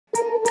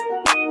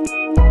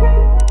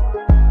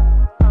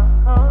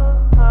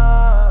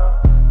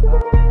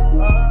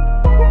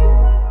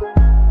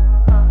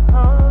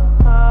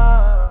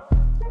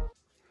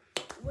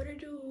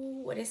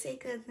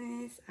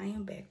cousins, I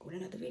am back with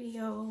another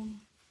video.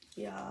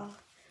 Y'all,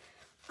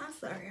 I'm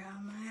sorry,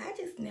 I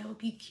just never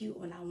be cute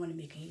when I want to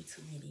make a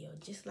YouTube video.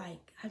 Just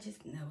like I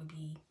just never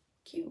be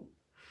cute.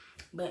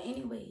 But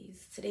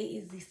anyways, today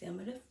is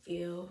December the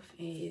 5th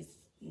and it's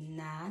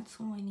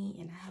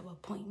 9:20 and I have an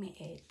appointment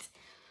at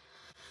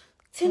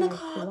 10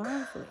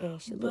 o'clock.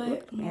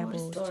 But more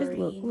story.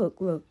 Just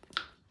look.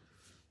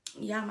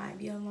 Y'all might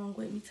be along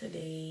with me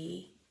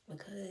today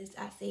because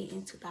I said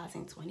in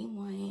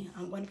 2021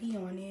 I'm going to be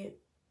on it.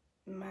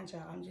 My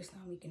job, I'm just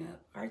not waking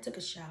up. I already took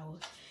a shower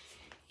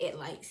at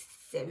like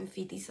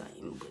 7:50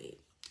 something, but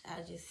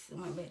I just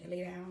went back to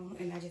lay down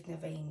and I just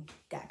never even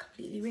got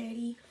completely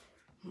ready.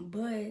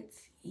 But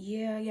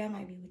yeah, y'all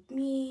might be with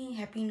me.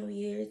 Happy New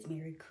Year's,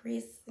 Merry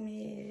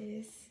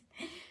Christmas.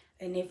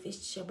 And if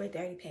it's your birthday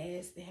already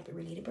passed, then happy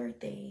related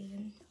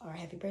birthday. Or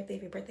happy birthday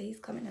if your birthday is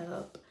coming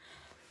up.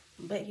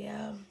 But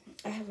yeah,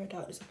 I have a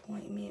doctor's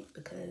appointment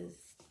because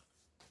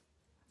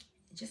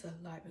just a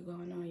lot been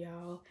going on,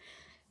 y'all.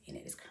 And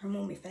at this current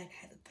moment, I feel like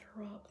I had to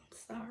throw up. I'm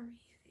sorry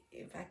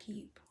if I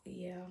keep,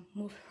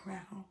 moving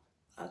around,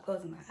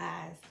 closing my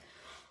eyes.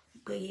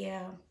 But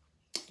yeah,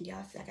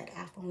 y'all see I got the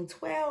iPhone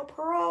 12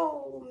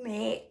 Pro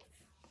Max.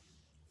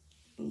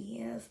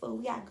 Yeah, so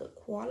we got good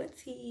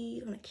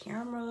quality on the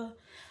camera.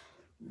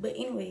 But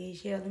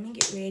anyways, yeah, let me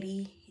get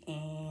ready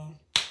and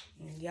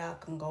y'all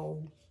can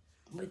go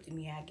with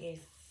me, I guess.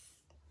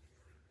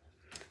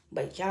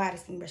 But y'all gotta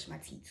see me brush my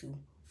teeth too.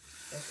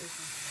 That's it.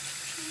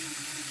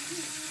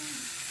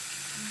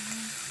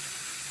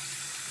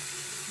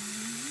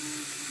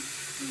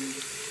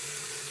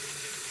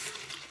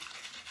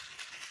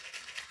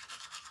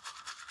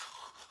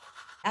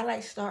 I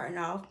like starting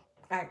off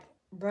like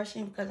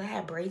brushing because I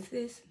have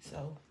braces.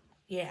 So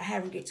yeah, I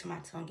haven't get to my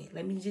tongue yet.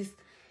 Let me just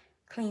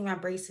clean my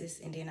braces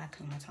and then I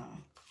clean my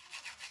tongue.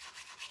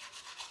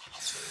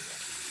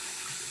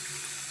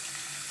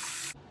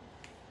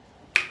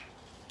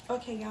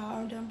 Okay, y'all,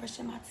 I'm done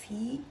brushing my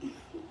teeth.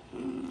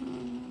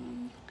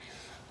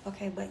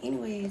 Okay, but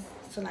anyways,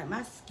 so like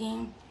my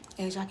skin,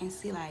 as y'all can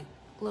see, like,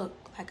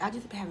 look, like I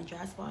just been having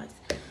dry spots.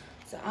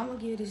 So I'm gonna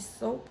give this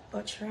soap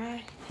a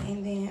try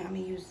and then I'm gonna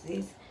use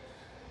this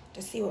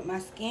to see what my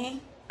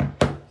skin,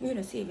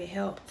 see if it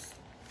helps.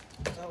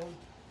 So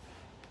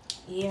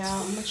yeah,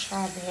 I'm gonna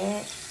try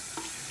that.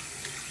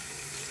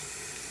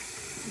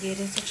 Give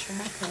this a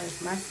try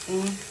because my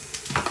skin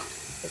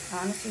is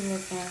honestly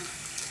looking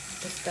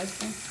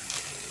disgusting,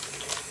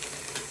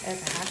 as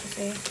I have to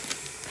say.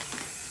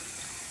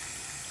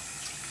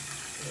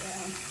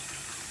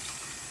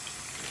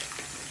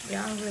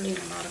 Yeah, I'm really in a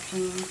lot of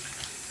pain.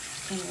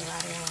 Can't lie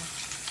to y'all.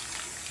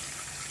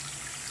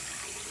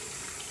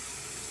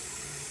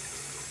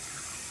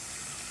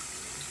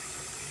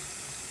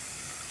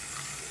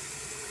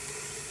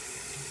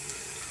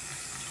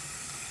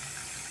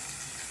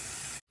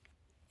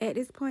 At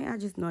this point, I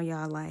just know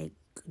y'all like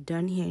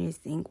done hearing this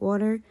sink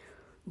water.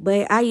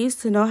 But I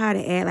used to know how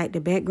to add like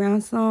the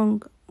background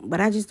song,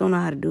 but I just don't know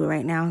how to do it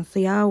right now. So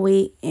y'all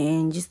wait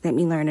and just let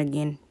me learn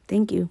again.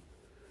 Thank you.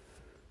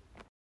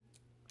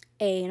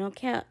 Hey, no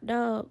cap,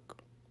 dog.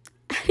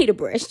 I need a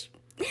brush.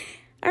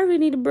 I really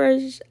need a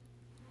brush.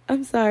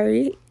 I'm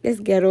sorry. That's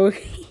ghetto.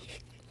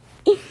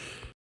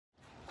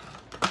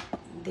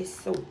 This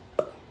soap,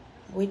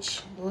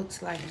 which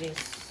looks like this.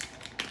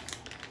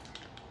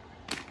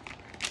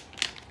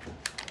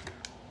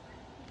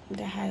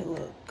 The how it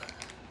look.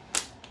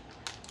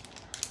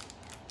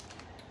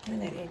 Let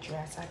me let it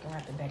dry so I can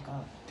wrap it back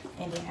up.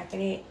 And then after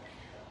that,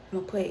 I'm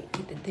gonna put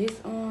either this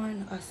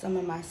on or some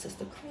of my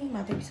sister cream,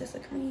 my baby sister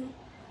cream.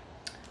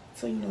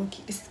 So,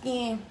 keep the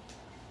skin,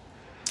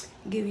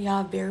 give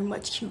y'all very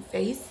much cute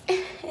face.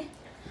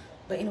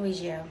 But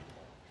anyways, yeah.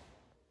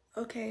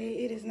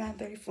 Okay, it is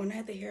 9:34 and I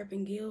have to hurry up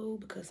and go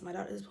because my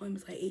doctor's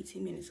appointment is like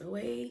 18 minutes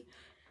away.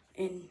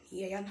 And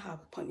yeah, y'all know how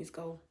appointments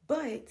go.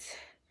 But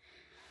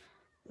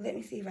let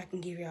me see if I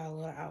can give y'all a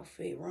little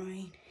outfit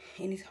run.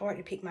 And it's hard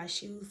to pick my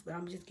shoes, but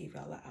I'm just give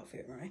y'all an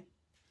outfit run.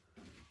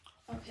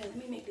 Okay, let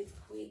me make this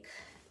quick.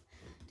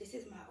 This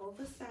is my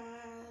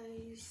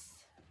oversized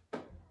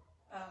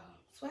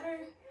sweater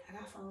I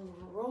got from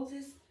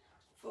Roses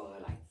for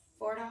like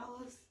 $4.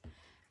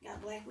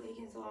 Got black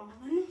leggings on,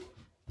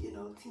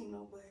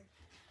 Tino, but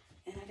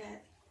and I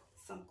got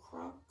some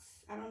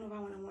Crocs. I don't know if I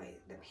want them like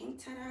the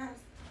pink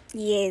tie-dyes.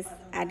 Yes,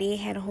 I did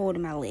have a hold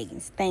of my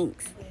leggings.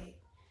 Thanks. But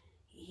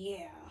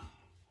yeah,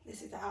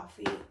 this is the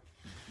outfit.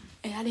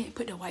 And I didn't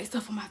put the white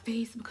stuff on my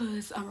face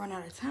because I'm running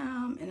out of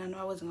time and I know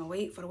I wasn't gonna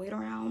wait for the wait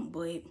around,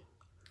 but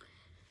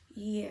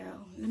yeah,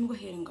 let me go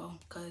ahead and go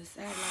because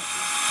I have like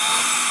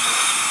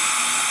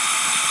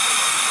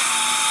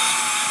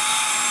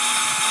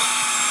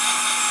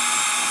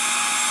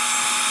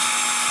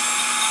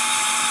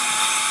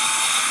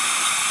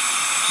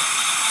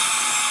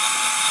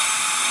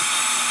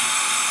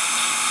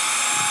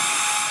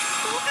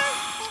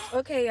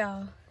okay,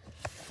 y'all.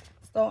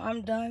 So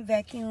I'm done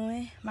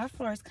vacuuming. My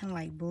floor is kind of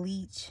like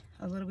bleach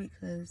a little bit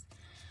because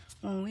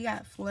when we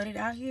got flooded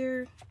out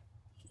here,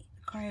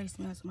 car had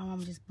smell, so my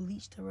mom just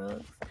bleached the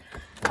rugs.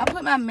 I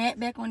put my mat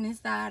back on this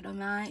side of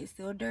mine. It's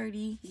still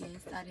dirty.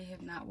 Yes, I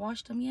have not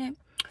washed them yet.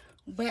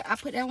 But I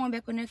put that one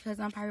back on there because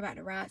I'm probably about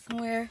to ride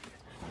somewhere.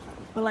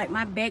 But like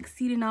my back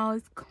seat and all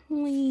is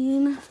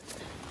clean.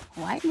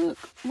 White look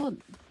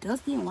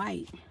dusty and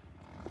white.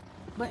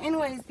 But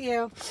anyways,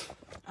 yeah,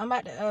 I'm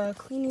about to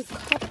clean this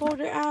cup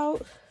holder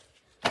out.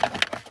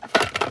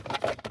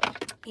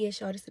 Yeah,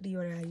 y'all, this is the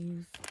deodorant I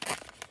use.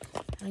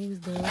 I use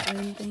Dove or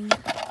anything.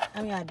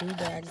 I mean, I do,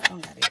 but I just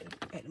don't got it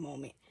at the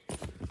moment.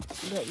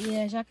 But yeah,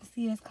 as y'all can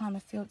see, it's kind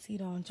of filthy.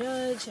 Don't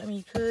judge. I mean,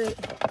 you could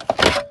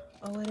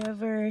or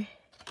whatever.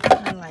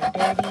 Kind of like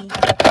dirty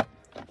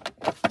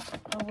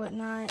or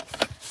whatnot.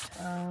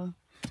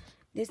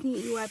 This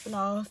needs to be wiping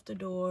off the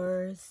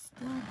doors.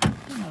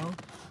 You know,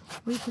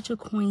 where you put your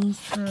coins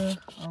to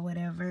or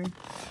whatever.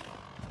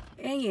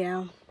 And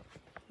yeah,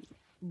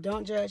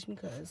 don't judge me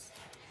because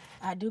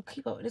I do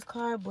keep up with this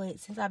car, but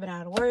since I've been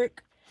out of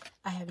work,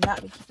 I have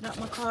not been keeping up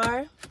my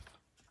car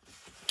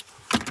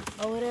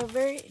or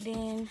whatever.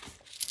 Then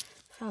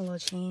a little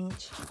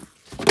change.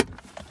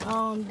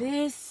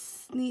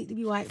 This needs to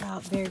be wiped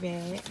out very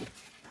bad,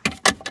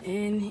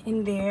 and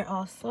in there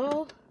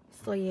also.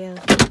 So yeah,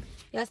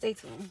 y'all stay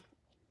tuned.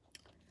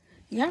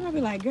 Y'all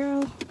probably like,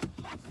 girl,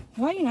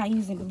 why you not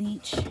using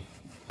bleach?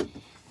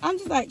 I'm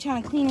just like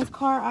trying to clean this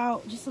car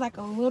out, just like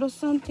a little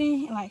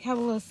something, and like have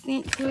a little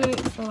scent to it.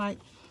 So like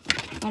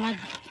when I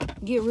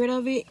get rid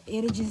of it,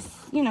 it'll just,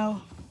 you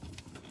know,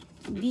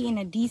 be in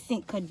a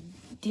decent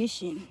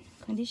condition.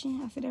 I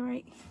said that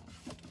right?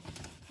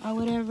 Or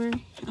whatever.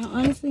 I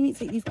honestly need to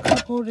take these cup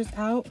holders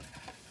out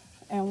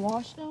and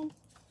wash them.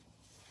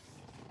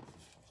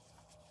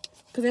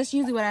 Because that's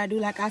usually what I do.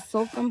 Like I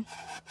soak them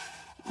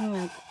and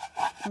like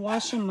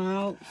wash them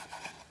out.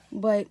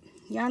 But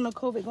y'all know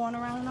COVID going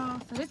around and all.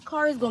 So this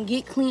car is going to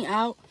get cleaned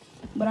out.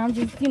 But I'm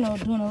just, you know,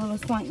 doing a little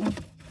something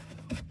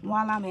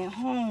while I'm at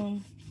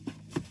home.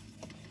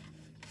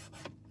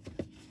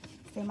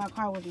 Say my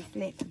car wasn't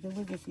slick, because it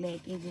wasn't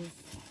slick. It just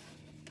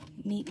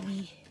need to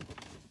be,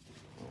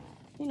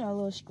 you know, a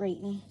little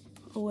straightening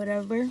or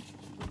whatever. In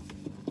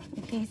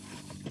case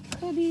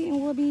could be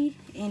and will be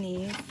and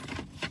is.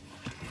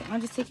 So I'm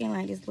just taking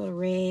like this little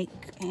rag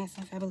and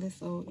some Fabulous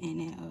soap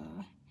and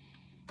then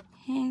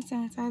hand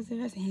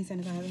sanitizer. That's a hand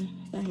sanitizer.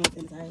 It's not hand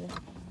sanitizer.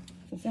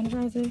 Some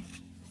sanitizer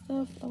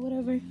stuff or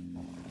whatever.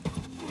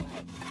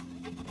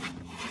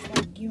 Just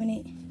like giving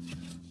it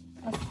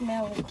a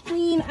smell of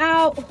clean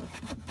out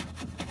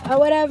or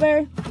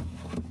whatever.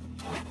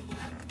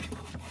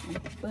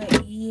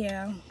 But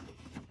yeah,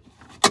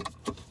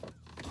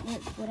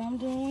 that's what I'm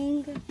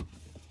doing.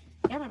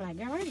 Everybody like,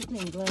 girl, I just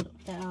clean blood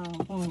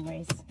that phone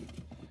race.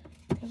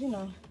 Cause you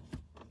know,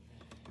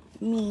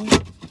 me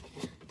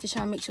to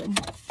try to make sure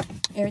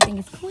everything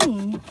is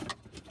clean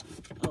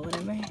or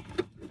whatever.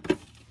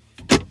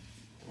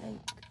 Like,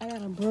 I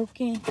got a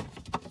broken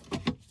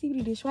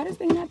CBD dish. Why this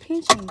thing not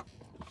pinching?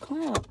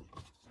 Cloud.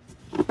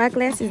 My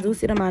glasses do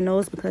sit on my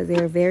nose because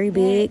they're very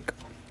big,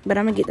 but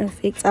I'm gonna get them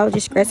fixed. I was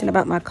just stressing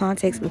about my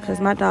contacts because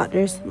my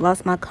doctors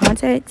lost my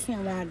contacts.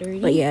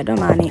 But yeah, don't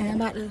mind it. And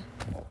I'm about to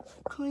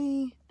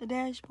clean the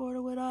dashboard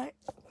or whatnot.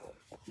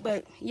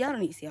 But y'all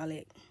don't need to see all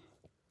that.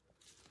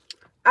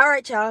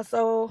 Alright, y'all.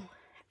 So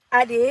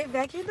I did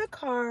vacuum the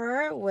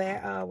car,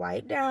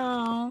 wipe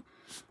down,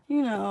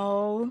 you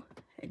know,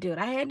 do what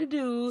I had to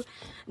do.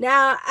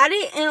 Now, I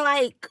didn't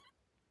like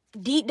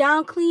deep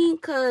down clean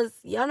because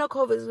y'all know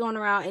COVID is going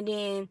around, and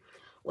then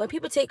when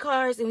people take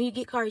cars and when you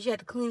get cars, you have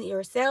to clean it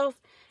yourself.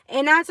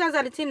 And 9 times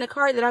out of 10, the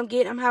car that I'm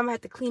getting, I'm having to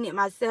have to clean it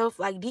myself,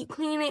 like deep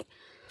clean it.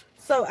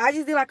 So I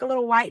just did like a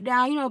little wipe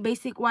down, you know,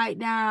 basic wipe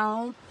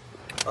down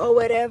or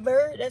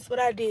whatever. That's what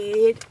I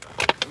did.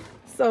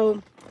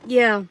 So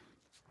yeah,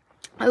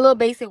 a little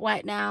basic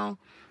wipe down.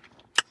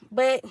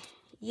 But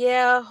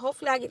yeah,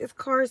 hopefully I get this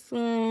car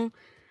soon.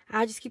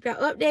 I'll just keep y'all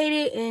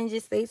updated and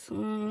just stay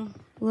tuned.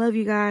 Love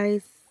you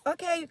guys.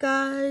 Okay, you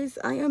guys,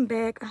 I am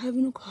back. I have a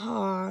new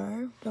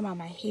car. Put on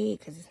my head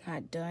because it's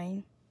not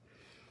done.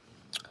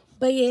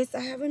 But yes,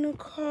 I have a new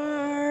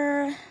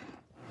car.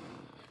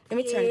 Let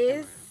me turn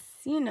it.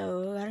 You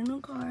know, got a new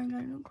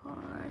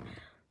car.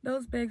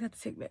 Those bags I have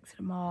to take back to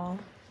the mall.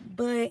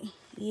 But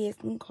yes,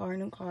 new car.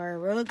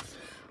 Rugs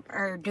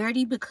are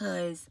dirty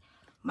because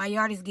my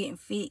yard is getting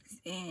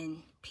fixed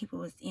and people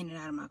was in and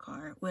out of my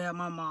car. Well,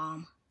 my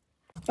mom.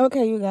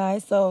 Okay, you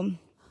guys, so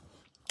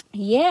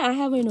yeah, I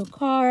have a new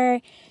car.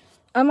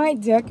 I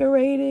might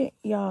decorate it.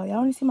 Y'all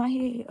want to see my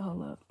head?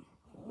 Hold up.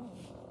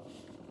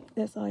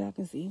 That's all y'all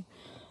can see.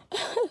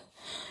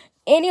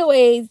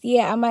 Anyways,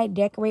 yeah, I might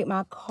decorate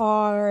my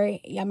car.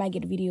 Y'all might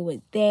get a video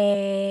with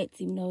that.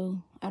 Even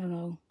though, I don't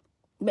know.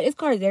 But this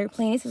car is very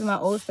clean. This is my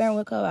old steering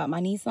wheel cover out my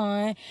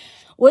Nissan,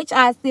 which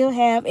I still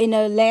have. In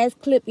the last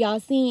clip y'all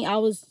seen, I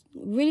was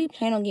really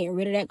planning on getting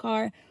rid of that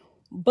car.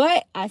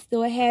 But I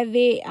still have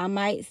it. I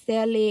might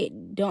sell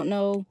it. Don't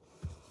know.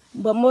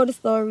 But more the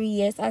story,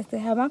 yes, I still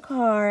have my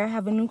car. I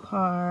have a new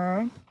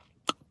car.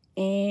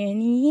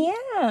 And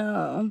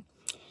yeah.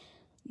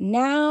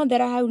 Now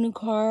that I have a new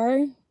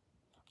car,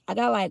 I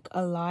got like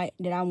a lot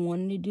that I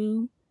wanted to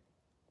do.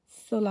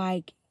 So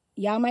like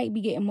y'all might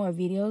be getting more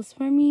videos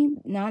from me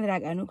now that I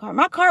got a new car.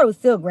 My car was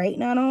still great.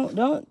 Now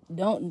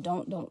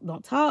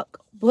don't talk.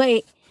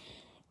 But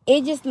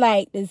it just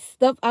like the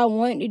stuff I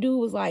wanted to do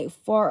was like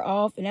far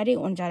off, and I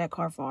didn't want to drive that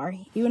car far,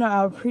 even though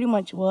I pretty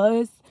much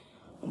was.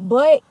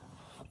 But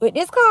with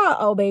this car,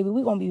 oh baby,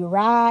 we gonna be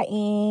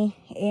riding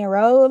and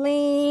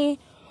rolling.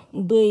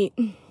 But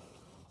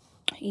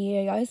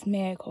yeah, y'all, it's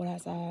mad cold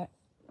outside,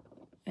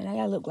 and I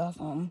got lip gloss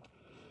on.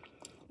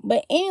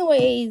 But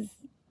anyways,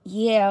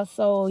 yeah,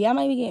 so y'all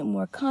might be getting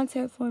more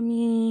content from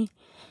me.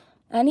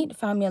 I need to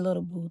find me a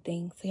little boo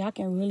thing so y'all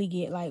can really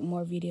get like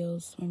more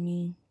videos from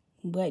me.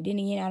 But then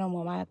again, I don't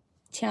want my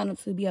channel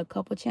to be a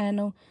couple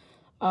channel.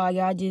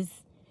 Y'all just,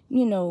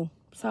 you know,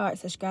 start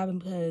subscribing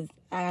because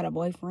I got a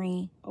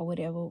boyfriend or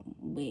whatever.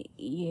 But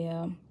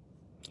yeah,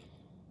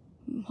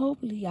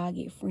 hopefully y'all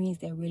get friends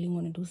that really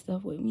want to do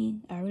stuff with me.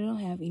 I really don't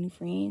have any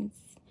friends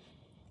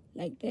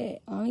like that.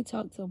 I only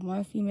talk to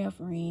one female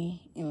friend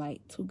and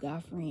like 2 guy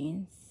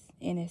friends,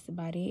 and that's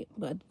about it.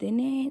 But then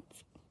that,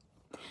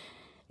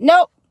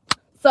 nope.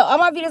 So all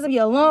my videos will be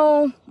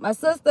alone. My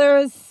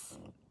sisters,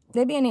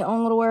 they be in their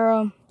own little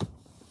world.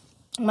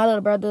 My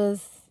little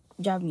brothers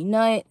drive me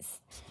nuts.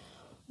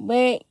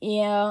 But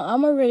yeah,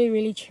 I'm gonna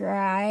really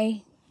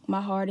try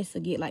my hardest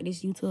to get like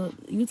this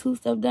YouTube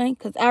stuff done,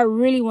 because I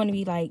really want to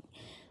be like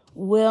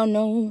well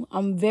known.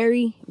 I'm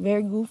very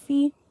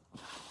goofy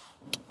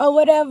or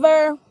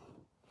whatever.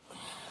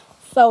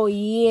 So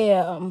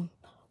yeah,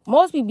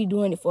 most people be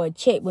doing it for a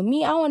check, but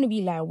me, I want to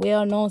be like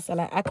well known, so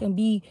like I can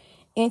be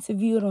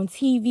interviewed on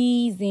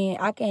TVs and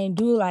I can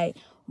do like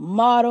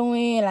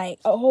modeling, like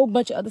a whole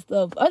bunch of other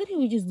stuff. Other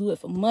people just do it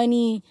for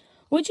money,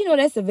 which, you know,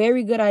 that's a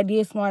very good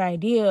idea, smart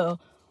idea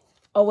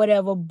or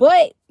whatever.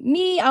 But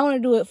me, I want to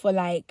do it for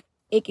like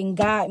it can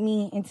guide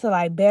me into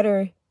like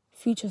better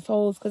future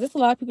souls, because there's a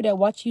lot of people that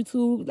watch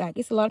YouTube. Like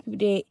it's a lot of people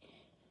that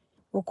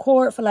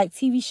record for like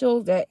TV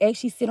shows that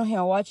actually sit on here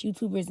and watch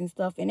YouTubers and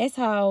stuff, and that's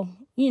how,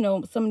 you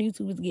know, some of the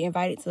YouTubers get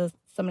invited to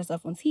some of the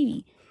stuff on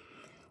TV.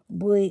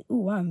 But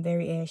ooh, I'm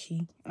very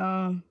ashy.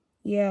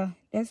 Yeah,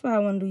 that's why I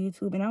want to do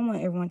YouTube, and I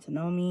want everyone to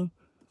know me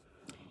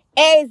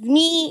as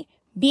me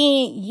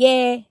being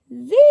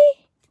Yazzy.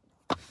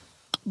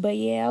 But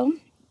yeah,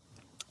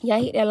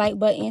 y'all hit that like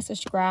button,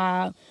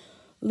 subscribe,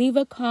 leave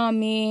a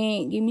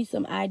comment, give me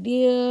some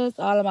ideas.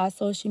 All of my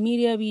social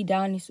media be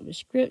down in the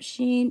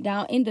description.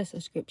 Y'all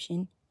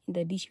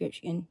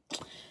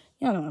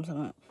know what I'm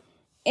talking about.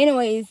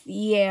 Anyways,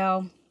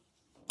 yeah,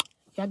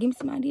 y'all give me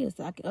some ideas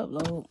so I can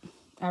upload.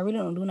 I really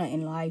don't do nothing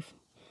in life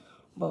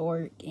but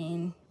work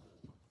and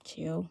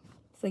chill.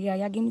 So yeah,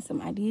 y'all give me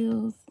some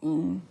ideas.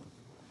 And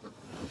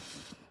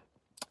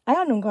I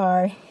got a new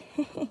car.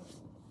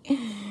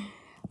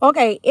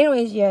 Okay,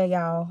 anyways, yeah,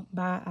 y'all.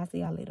 Bye. I'll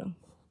see y'all later.